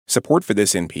Support for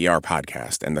this NPR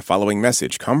podcast and the following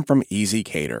message come from Easy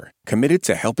Cater, committed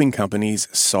to helping companies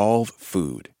solve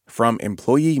food. From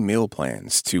employee meal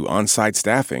plans to on-site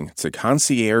staffing to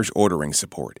concierge ordering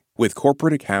support. With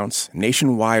corporate accounts,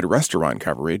 nationwide restaurant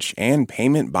coverage, and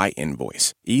payment by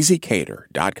invoice.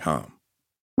 EasyCater.com.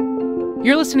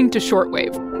 You're listening to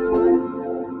Shortwave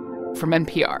from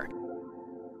NPR.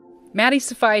 Maddie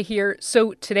Sofia here.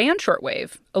 So today on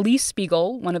Shortwave, Alix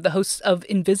Spiegel, one of the hosts of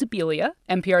Invisibilia,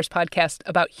 NPR's podcast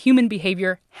about human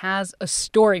behavior, has a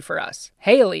story for us.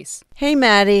 Hey, Alix. Hey,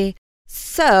 Maddie.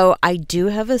 So I do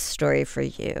have a story for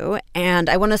you, and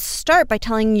I want to start by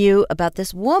telling you about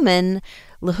this woman,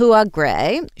 Lehua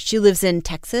Gray. She lives in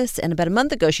Texas, and about a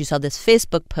month ago, she saw this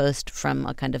Facebook post from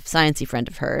a kind of sciencey friend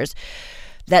of hers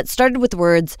that started with the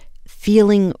words,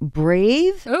 feeling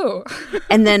brave. Oh.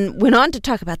 And then went on to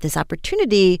talk about this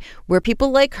opportunity where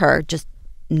people like her, just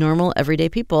normal, everyday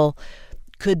people,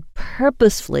 could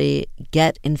purposefully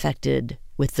get infected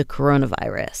with the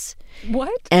coronavirus.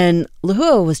 What? And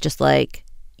Lehua was just like,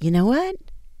 you know what?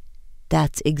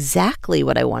 That's exactly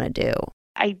what I want to do.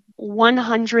 I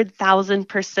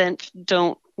 100,000%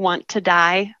 don't want to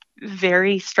die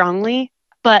very strongly,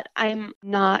 but I'm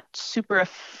not super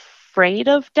afraid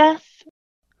of death.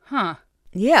 Huh.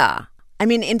 Yeah. I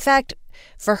mean, in fact,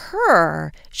 for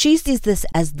her, she sees this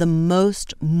as the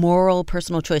most moral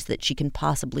personal choice that she can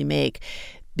possibly make,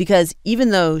 because even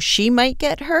though she might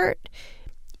get hurt,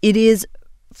 it is,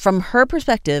 from her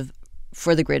perspective,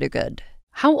 for the greater good.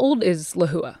 How old is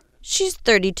Lehua? She's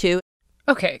 32.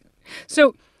 Okay,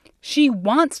 so she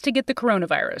wants to get the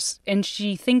coronavirus, and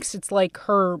she thinks it's like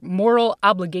her moral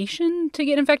obligation to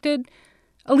get infected.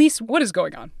 Alix, what is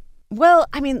going on? Well,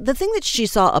 I mean, the thing that she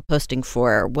saw a posting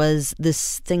for was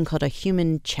this thing called a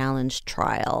human challenge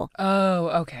trial. Oh,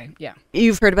 okay, yeah.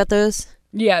 You've heard about those?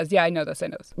 Yeah, I know this.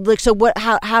 Like, so what?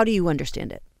 How do you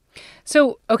understand it?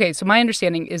 So my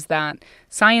understanding is that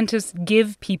scientists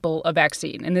give people a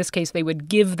vaccine. In this case, they would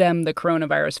give them the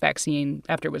coronavirus vaccine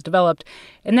after it was developed.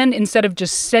 And then instead of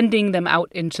just sending them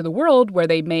out into the world where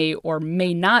they may or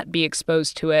may not be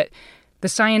exposed to it, the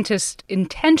scientists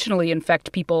intentionally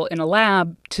infect people in a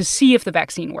lab to see if the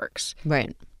vaccine works.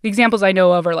 Right. The examples I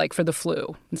know of are like for the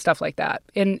flu and stuff like that.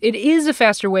 And it is a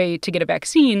faster way to get a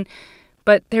vaccine,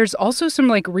 but there's also some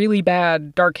like really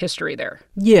bad dark history there.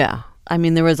 Yeah. I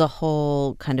mean, there was a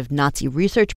whole kind of Nazi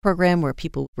research program where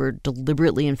people were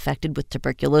deliberately infected with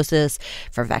tuberculosis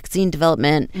for vaccine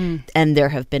development. And there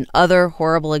have been other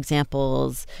horrible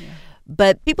examples. Yeah.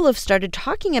 But people have started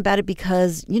talking about it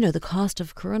because, you know, the cost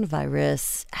of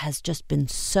coronavirus has just been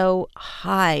so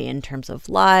high in terms of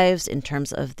lives, in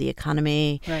terms of the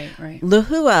economy. Right.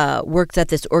 Lehua works at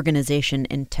this organization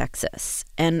in Texas,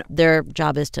 and their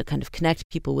job is to kind of connect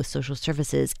people with social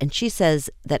services. And she says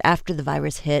that after the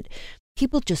virus hit,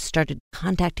 people just started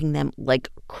contacting them like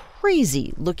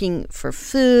crazy, looking for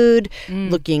food,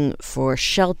 looking for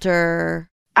shelter.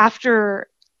 After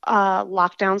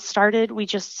lockdown started, we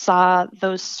just saw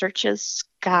those searches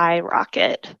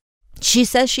skyrocket. She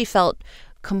says she felt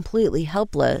completely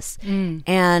helpless.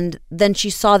 And then she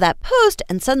saw that post,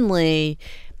 and suddenly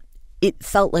it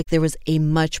felt like there was a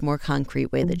much more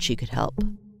concrete way that she could help.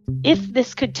 If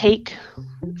this could take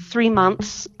 3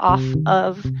 months off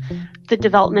of the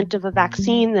development of a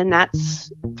vaccine, then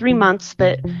that's 3 months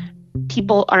that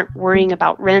people aren't worrying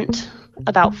about rent,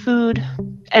 about food,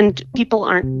 and people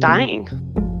aren't dying.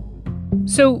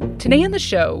 So today on the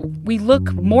show, we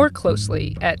look more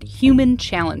closely at human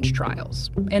challenge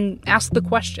trials and ask the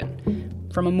question,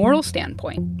 from a moral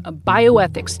standpoint, a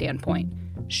bioethics standpoint,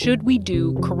 should we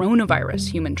do coronavirus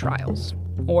human trials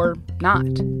or not?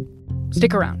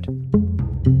 Stick around.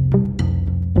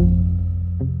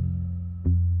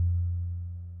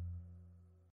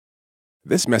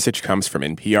 This message comes from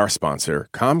NPR sponsor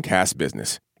Comcast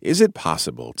Business. Is it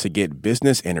possible to get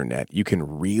business internet you can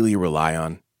really rely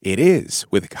on? It is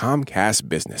with Comcast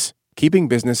Business, keeping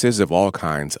businesses of all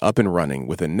kinds up and running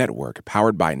with a network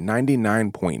powered by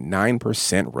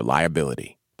 99.9%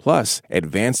 reliability. Plus,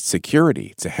 advanced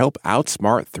security to help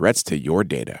outsmart threats to your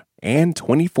data, and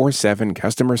 24/7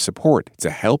 customer support to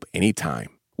help anytime.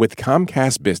 With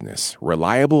Comcast Business,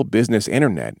 reliable business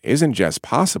internet isn't just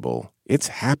possible, it's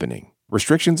happening.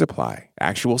 Restrictions apply.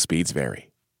 Actual speeds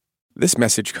vary. This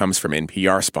message comes from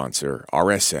NPR sponsor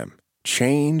RSM.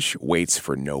 Change waits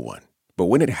for no one. But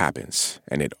when it happens,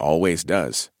 and it always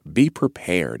does, be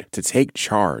prepared to take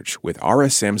charge with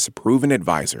RSM's proven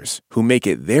advisors who make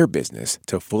it their business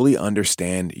to fully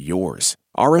understand yours.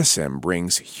 RSM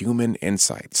brings human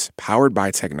insights powered by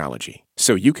technology,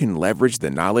 so you can leverage the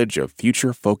knowledge of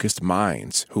future-focused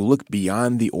minds who look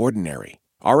beyond the ordinary.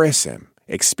 RSM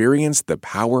Experience the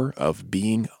power of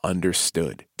being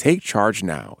understood. Take charge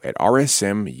now at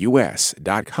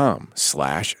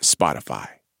rsmus.com/Spotify.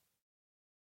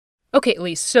 Okay,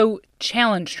 Elise, so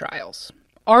challenge trials.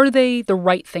 Are they the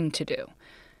right thing to do?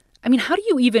 I mean, how do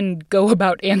you even go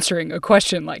about answering a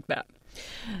question like that?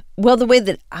 Well, the way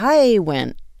that I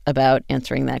went about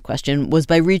answering that question was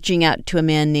by reaching out to a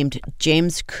man named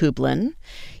James Kublin.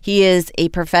 He is a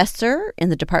professor in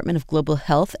the Department of Global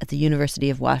Health at the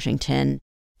University of Washington.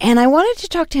 And I wanted to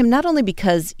talk to him not only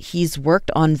because he's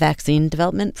worked on vaccine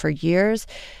development for years,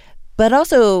 but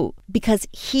also because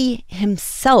he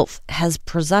himself has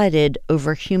presided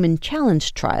over human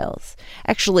challenge trials.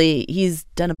 Actually, he's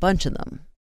done a bunch of them.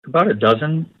 About a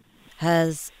dozen.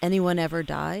 Has anyone ever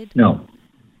died? No.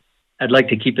 I'd like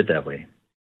to keep it that way.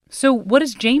 So what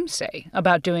does James say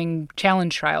about doing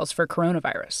challenge trials for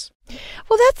coronavirus?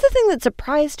 Well, that's the thing that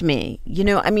surprised me.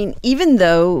 Even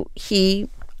though he,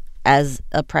 as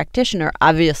a practitioner,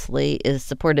 obviously is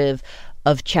supportive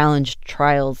of challenge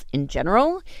trials in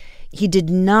general, he did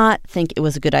not think it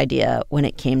was a good idea when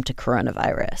it came to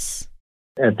coronavirus.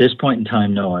 At this point in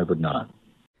time, no, I would not.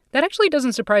 That actually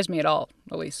doesn't surprise me at all,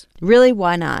 Elise. Really?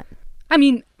 Why not? I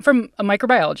mean, from a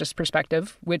microbiologist's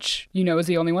perspective, which is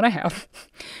the only one I have,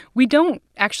 we don't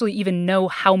actually even know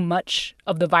how much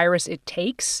of the virus it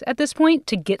takes at this point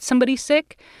to get somebody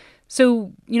sick.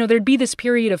 So, there'd be this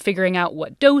period of figuring out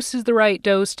what dose is the right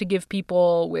dose to give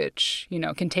people, which,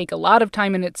 can take a lot of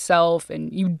time in itself,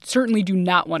 and you certainly do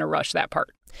not want to rush that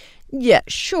part. Yeah,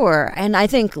 sure. And I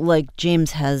think,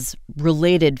 James has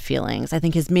related feelings. I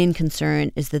think his main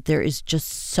concern is that there is just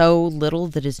so little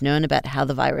that is known about how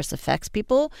the virus affects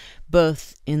people,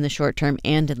 both in the short term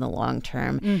and in the long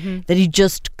term, that he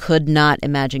just could not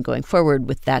imagine going forward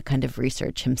with that kind of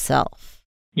research himself.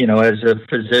 As a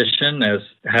physician, as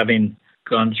having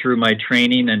gone through my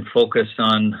training and focused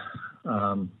on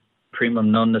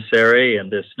primum non nocere and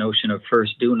this notion of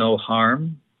first do no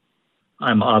harm,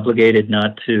 I'm obligated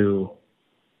not to,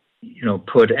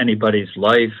 put anybody's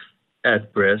life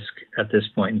at risk at this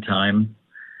point in time.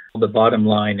 The bottom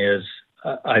line is,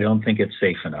 I don't think it's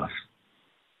safe enough.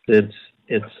 It's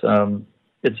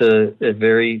a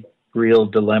very real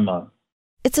dilemma.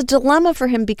 It's a dilemma for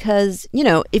him because,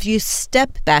 if you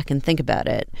step back and think about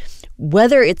it,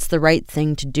 whether it's the right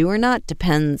thing to do or not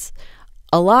depends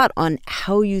a lot on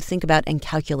how you think about and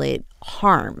calculate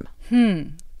harm.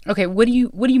 Okay, what do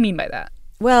you mean by that?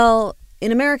 Well,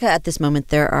 in America at this moment,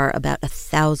 there are about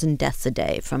 1,000 deaths a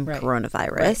day from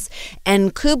coronavirus. Right.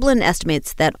 And Kublin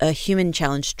estimates that a human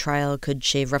challenge trial could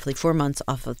shave roughly 4 months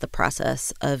off of the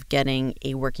process of getting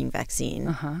a working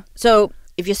vaccine. So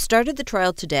if you started the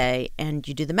trial today and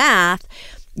you do the math,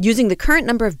 using the current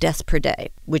number of deaths per day,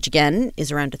 which again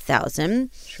is around 1,000,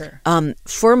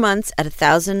 4 months at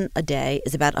 1,000 a day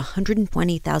is about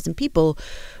 120,000 people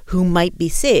who might be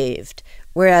saved.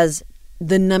 Whereas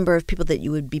the number of people that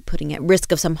you would be putting at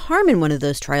risk of some harm in one of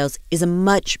those trials is a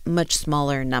much, much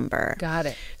smaller number. Got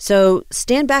it. So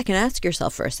stand back and ask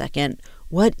yourself for a second,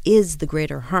 what is the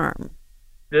greater harm?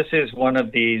 This is one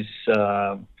of these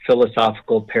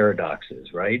philosophical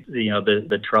paradoxes, right?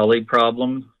 The trolley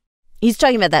problem. He's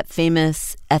talking about that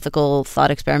famous ethical thought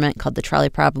experiment called the trolley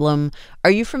problem.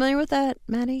 Are you familiar with that,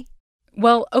 Maddie?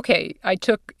 Well, okay, I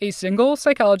took a single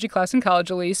psychology class in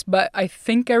college, Elise, but I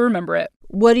think I remember it.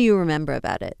 What do you remember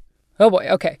about it? Oh boy,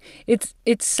 okay. It's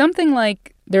something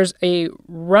like there's a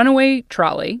runaway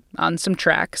trolley on some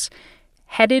tracks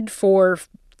headed for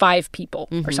 5 people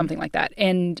or something like that.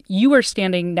 And you are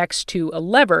standing next to a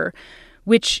lever,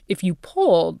 which if you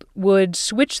pulled would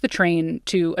switch the train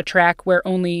to a track where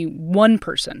only one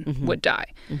person would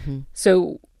die.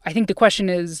 So I think the question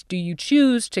is, do you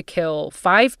choose to kill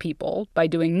 5 people by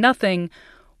doing nothing,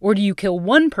 or do you kill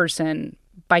one person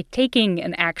by taking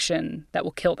an action that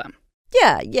will kill them?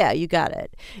 Yeah, you got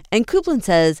it. And Kublin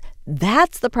says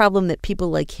that's the problem that people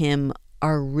like him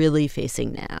are really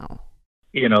facing now.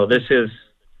 This is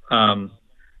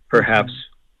perhaps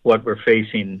what we're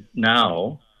facing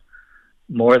now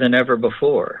more than ever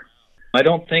before. I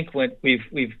don't think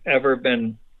we've ever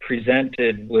been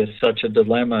presented with such a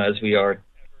dilemma as we are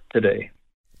today.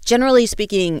 Generally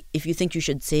speaking, if you think you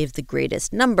should save the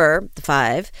greatest number, the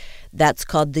 5, that's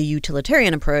called the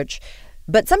utilitarian approach.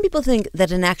 But some people think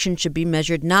that an action should be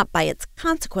measured not by its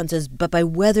consequences, but by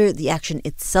whether the action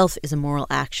itself is a moral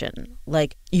action.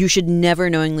 Like, you should never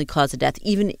knowingly cause a death,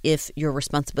 even if your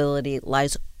responsibility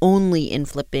lies only in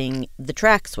flipping the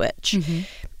track switch.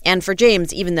 And for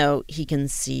James, even though he can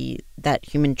see that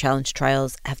human challenge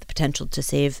trials have the potential to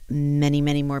save many,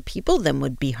 many more people than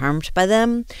would be harmed by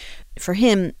them, for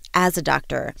him, as a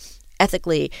doctor,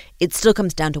 ethically, it still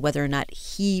comes down to whether or not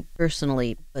he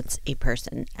personally puts a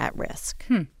person at risk.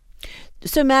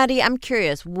 So, Maddie, I'm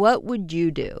curious, what would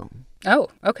you do? Oh,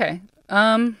 okay.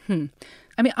 I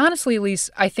mean, honestly, Elise,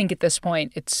 I think at this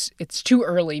point it's too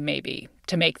early maybe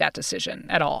to make that decision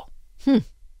at all.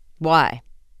 Why?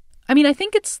 I mean, I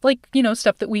think it's like,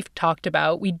 stuff that we've talked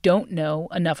about. We don't know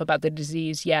enough about the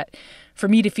disease yet for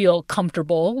me to feel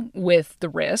comfortable with the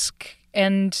risk.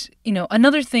 And,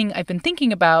 another thing I've been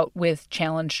thinking about with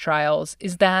challenge trials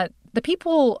is that the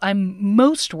people I'm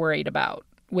most worried about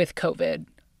with COVID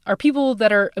are people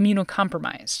that are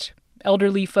immunocompromised,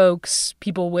 elderly folks,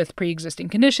 people with pre-existing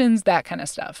conditions, that kind of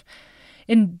stuff.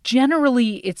 And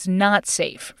generally, it's not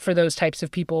safe for those types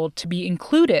of people to be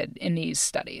included in these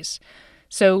studies.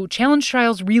 So challenge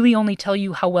trials really only tell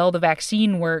you how well the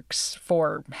vaccine works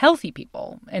for healthy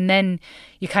people. And then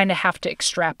you kind of have to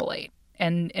extrapolate.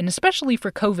 And especially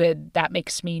for COVID, that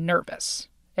makes me nervous,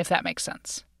 if that makes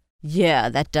sense. Yeah,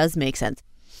 that does make sense.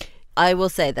 I will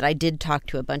say that I did talk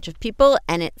to a bunch of people,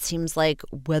 and it seems like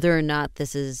whether or not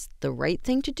this is the right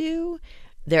thing to do,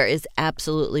 there is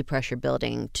absolutely pressure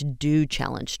building to do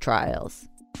challenge trials.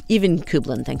 Even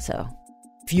Kublin thinks so.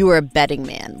 If you were a betting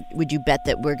man, would you bet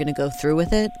that we're going to go through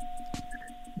with it?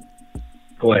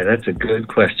 Boy, that's a good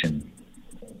question.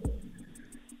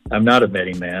 I'm not a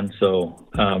betting man, so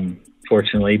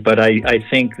fortunately, but I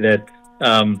think that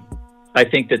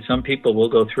some people will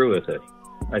go through with it.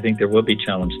 I think there will be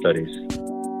challenge studies.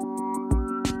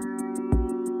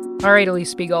 All right, Elise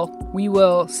Spiegel, we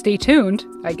will stay tuned,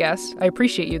 I guess. I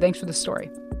appreciate you. Thanks for the story.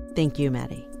 Thank you,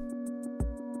 Maddie.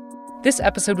 This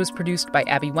episode was produced by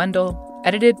Abby Wendell,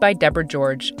 edited by Deborah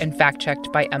George, and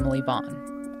fact-checked by Emily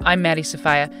Vaughn. I'm Maddie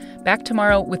Sofia, back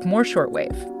tomorrow with more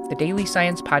Shortwave, the daily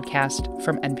science podcast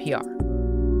from NPR.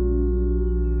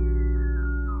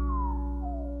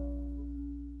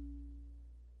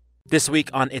 This week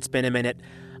on It's Been a Minute,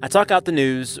 I talk out the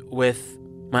news with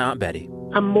my Aunt Betty.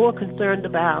 I'm more concerned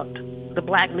about the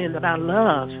black men that I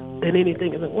love than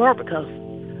anything in the world because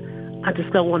I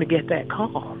just don't want to get that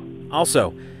call.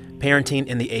 Also, parenting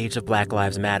in the age of Black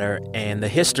Lives Matter and the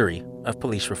history of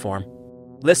police reform.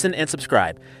 Listen and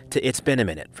subscribe to It's Been a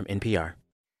Minute from NPR.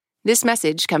 This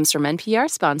message comes from NPR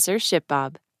sponsor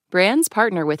ShipBob. Brands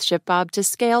partner with ShipBob to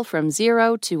scale from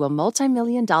zero to a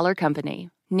multi-million-dollar company.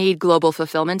 Need global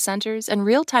fulfillment centers and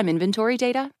real-time inventory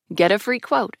data? Get a free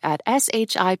quote at shipbob.com.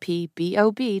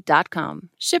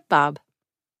 ShipBob.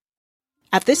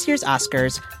 At this year's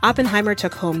Oscars, Oppenheimer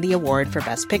took home the award for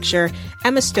Best Picture,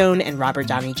 Emma Stone and Robert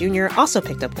Downey Jr. also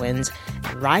picked up wins,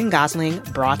 and Ryan Gosling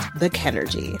brought the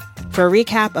Kenergy. For a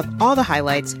recap of all the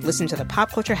highlights, listen to the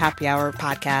Pop Culture Happy Hour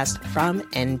podcast from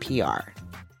NPR.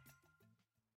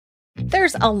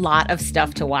 There's a lot of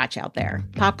stuff to watch out there.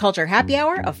 Pop Culture Happy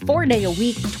Hour, a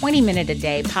 4-day-a-week,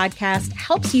 20-minute-a-day podcast,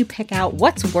 helps you pick out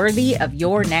what's worthy of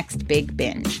your next big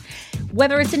binge.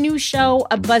 Whether it's a new show,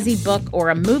 a buzzy book, or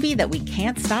a movie that we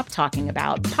can't stop talking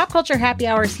about, Pop Culture Happy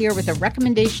Hour is here with a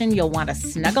recommendation you'll want to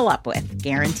snuggle up with,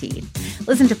 guaranteed.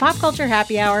 Listen to Pop Culture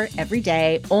Happy Hour every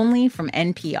day, only from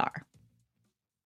NPR.